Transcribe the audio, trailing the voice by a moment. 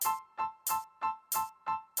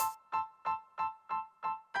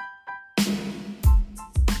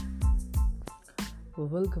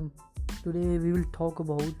Welcome. Today we will talk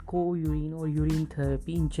about co-urine or urine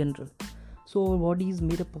therapy in general. So our body is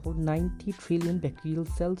made up of 90 trillion bacterial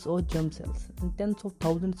cells or germ cells and tens of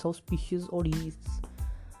thousands of species or yeasts.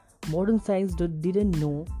 Modern science didn't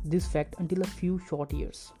know this fact until a few short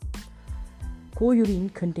years. Co-urine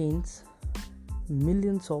contains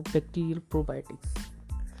millions of bacterial probiotics.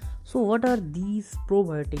 So what are these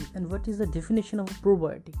probiotics and what is the definition of a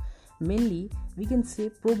probiotic? Mainly we can say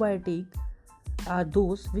probiotic are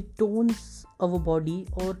those which tones our body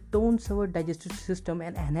or tones our digestive system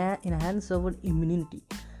and enhance our immunity.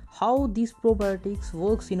 How these probiotics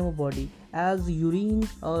works in our body, as urine,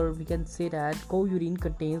 or we can say that co-urine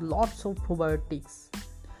contains lots of probiotics.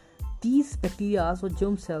 These bacteria or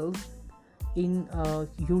germ cells in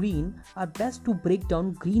urine are best to break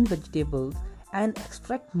down green vegetables and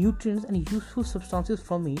extract nutrients and useful substances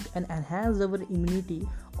from it and enhance our immunity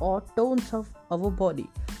or tones of our body.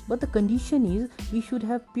 But the condition is we should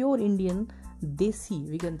have pure Indian desi,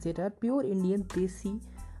 we can say that pure Indian desi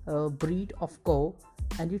breed of cow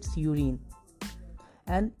and its urine,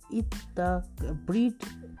 and the breed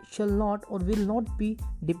shall not or will not be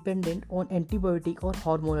dependent on antibiotic or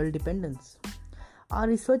hormonal dependence. Our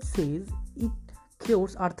research says it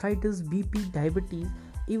cures arthritis, BP, diabetes.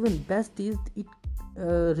 Even best is it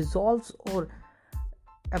resolves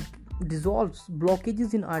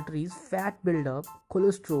blockages in arteries, fat buildup,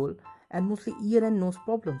 cholesterol, and mostly ear and nose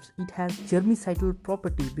problems. It has germicidal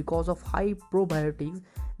property because of high probiotics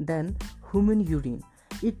than human urine.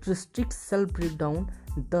 It restricts cell breakdown,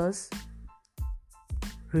 thus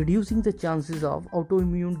reducing the chances of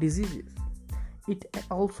autoimmune diseases. It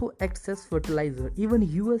also acts as fertilizer. Even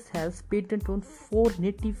US has patent on 4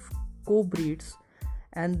 native co-breeds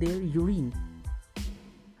and their urine.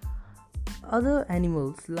 Other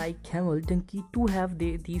animals like camel, donkey too have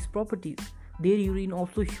these properties. Their urine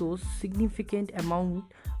also shows significant amount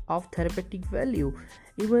of therapeutic value.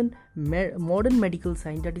 Even modern medical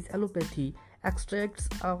science, that is allopathy, extracts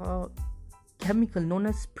a chemical known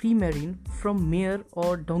as primarine from mare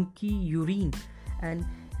or donkey urine, and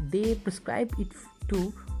they prescribe it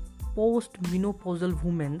to post-menopausal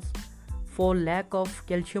women for lack of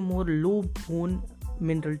calcium or low bone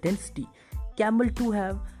mineral density. Camel too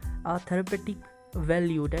have a therapeutic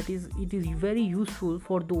value, that is, it is very useful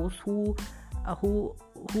for those who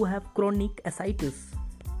have chronic ascites.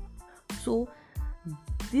 So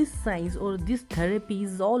this science or this therapy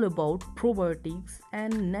is all about probiotics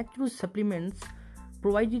and natural supplements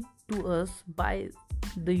provided to us by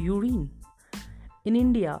the urine. In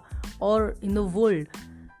India or in the world,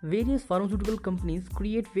 various pharmaceutical companies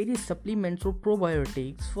create various supplements or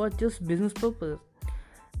probiotics for just business purpose.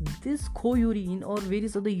 This co-urine or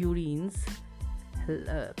various other urines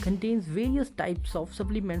contains various types of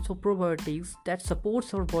supplements or probiotics that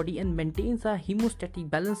supports our body and maintains a hemostatic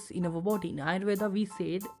balance in our body. In Ayurveda, we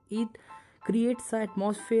said it creates an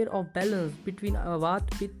atmosphere of balance between Vata,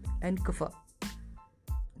 Pitta and Kapha.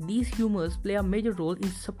 These humors play a major role in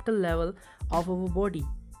subtle level of our body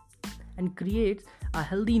and creates a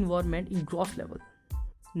healthy environment in gross level.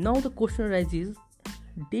 Now the question arises,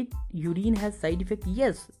 did urine has side effects?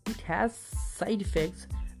 Yes, it has side effects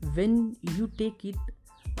when you take it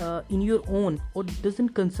in your own or doesn't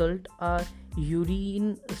consult a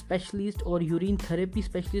urine specialist or urine therapy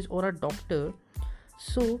specialist or a doctor.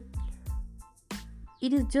 So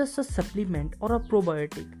it is just a supplement or a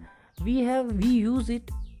probiotic. We use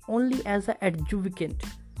it only as an adjuvant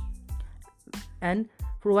and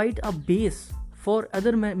provide a base for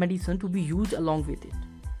other medicine to be used along with it.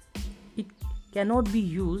 It cannot be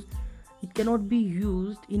used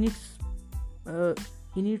in its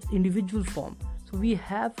individual form. So we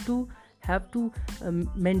have to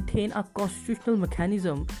maintain a constitutional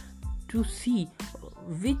mechanism to see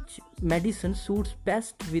which medicine suits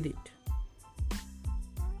best with it.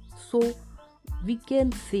 So we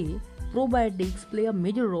can say probiotics play a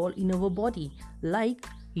major role in our body, like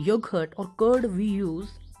yogurt or curd we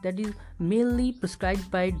use, that is mainly prescribed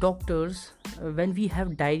by doctors when we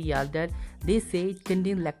have diarrhea, that they say it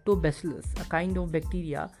contains lactobacillus, a kind of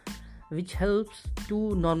bacteria which helps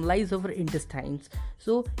to normalize our intestines.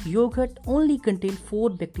 So yogurt only contains 4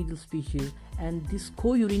 bacterial species, and this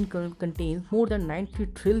co-urine contains more than 90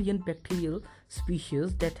 trillion bacterial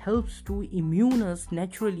species that helps to immune us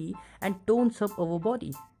naturally and tones up our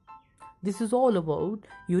body. This is all about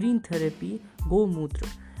urine therapy, Gomutra.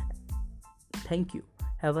 Thank you.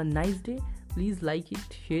 Have a nice day. Please like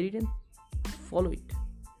it, share it and follow it.